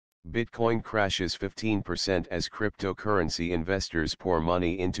Bitcoin crashes 15% as cryptocurrency investors pour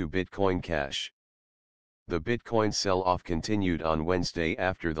money into Bitcoin Cash. The Bitcoin sell-off continued on Wednesday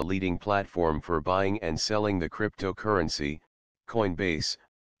after the leading platform for buying and selling the cryptocurrency, Coinbase,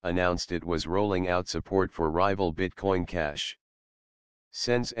 announced it was rolling out support for rival Bitcoin Cash.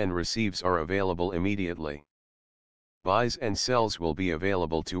 Sends and receives are available immediately. Buys and sells will be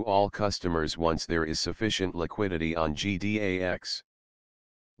available to all customers once there is sufficient liquidity on GDAX.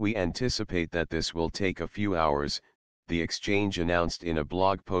 We anticipate that this will take a few hours, the exchange announced in a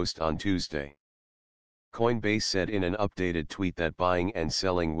blog post on Tuesday. Coinbase said in an updated tweet that buying and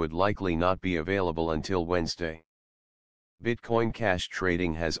selling would likely not be available until Wednesday. Bitcoin Cash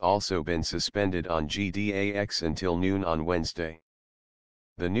trading has also been suspended on GDAX until noon on Wednesday.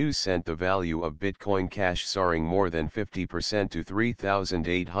 The news sent the value of Bitcoin Cash soaring more than 50% to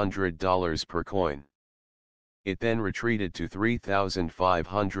 $3,800 per coin. It then retreated to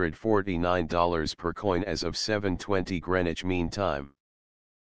 $3,549 per coin as of 7:20 Greenwich Mean Time.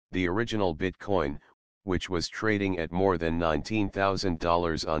 The original Bitcoin, which was trading at more than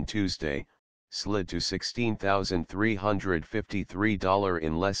 $19,000 on Tuesday, slid to $16,353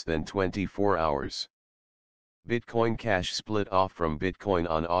 in less than 24 hours. Bitcoin Cash split off from Bitcoin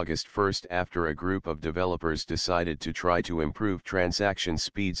on August 1 after a group of developers decided to try to improve transaction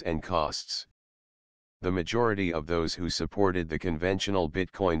speeds and costs. The majority of those who supported the conventional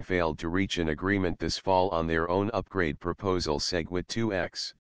Bitcoin failed to reach an agreement this fall on their own upgrade proposal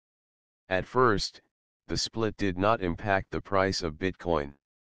SegWit2x. At first, the split did not impact the price of Bitcoin.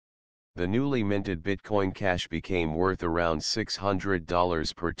 The newly minted Bitcoin Cash became worth around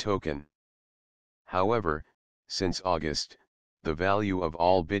 $600 per token. However, since August, the value of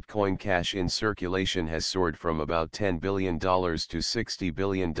all Bitcoin Cash in circulation has soared from about $10 billion to $60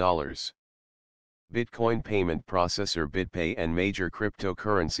 billion. Bitcoin payment processor BitPay and major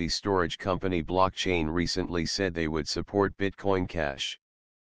cryptocurrency storage company Blockchain recently said they would support Bitcoin Cash.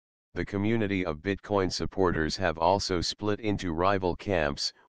 The community of Bitcoin supporters have also split into rival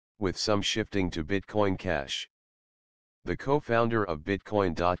camps, with some shifting to Bitcoin Cash. The co-founder of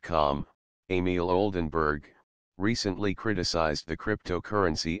Bitcoin.com, Emil Oldenburg, recently criticized the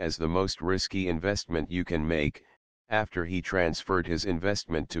cryptocurrency as the most risky investment you can make, after he transferred his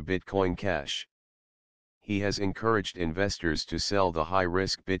investment to Bitcoin Cash. He has encouraged investors to sell the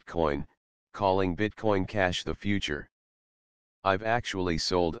high-risk Bitcoin, calling Bitcoin Cash the future. "I've actually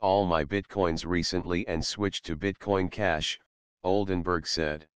sold all my Bitcoins recently and switched to Bitcoin Cash," Oldenburg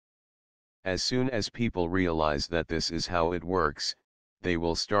said. "As soon as people realize that this is how it works, they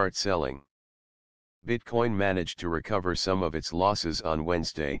will start selling." Bitcoin managed to recover some of its losses on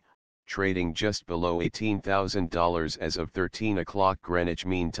Wednesday, trading just below $18,000 as of 13 o'clock Greenwich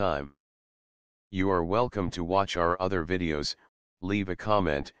Mean Time. You are welcome to watch our other videos, leave a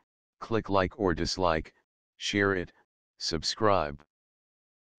comment, click like or dislike, share it, subscribe.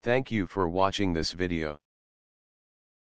 Thank you for watching this video.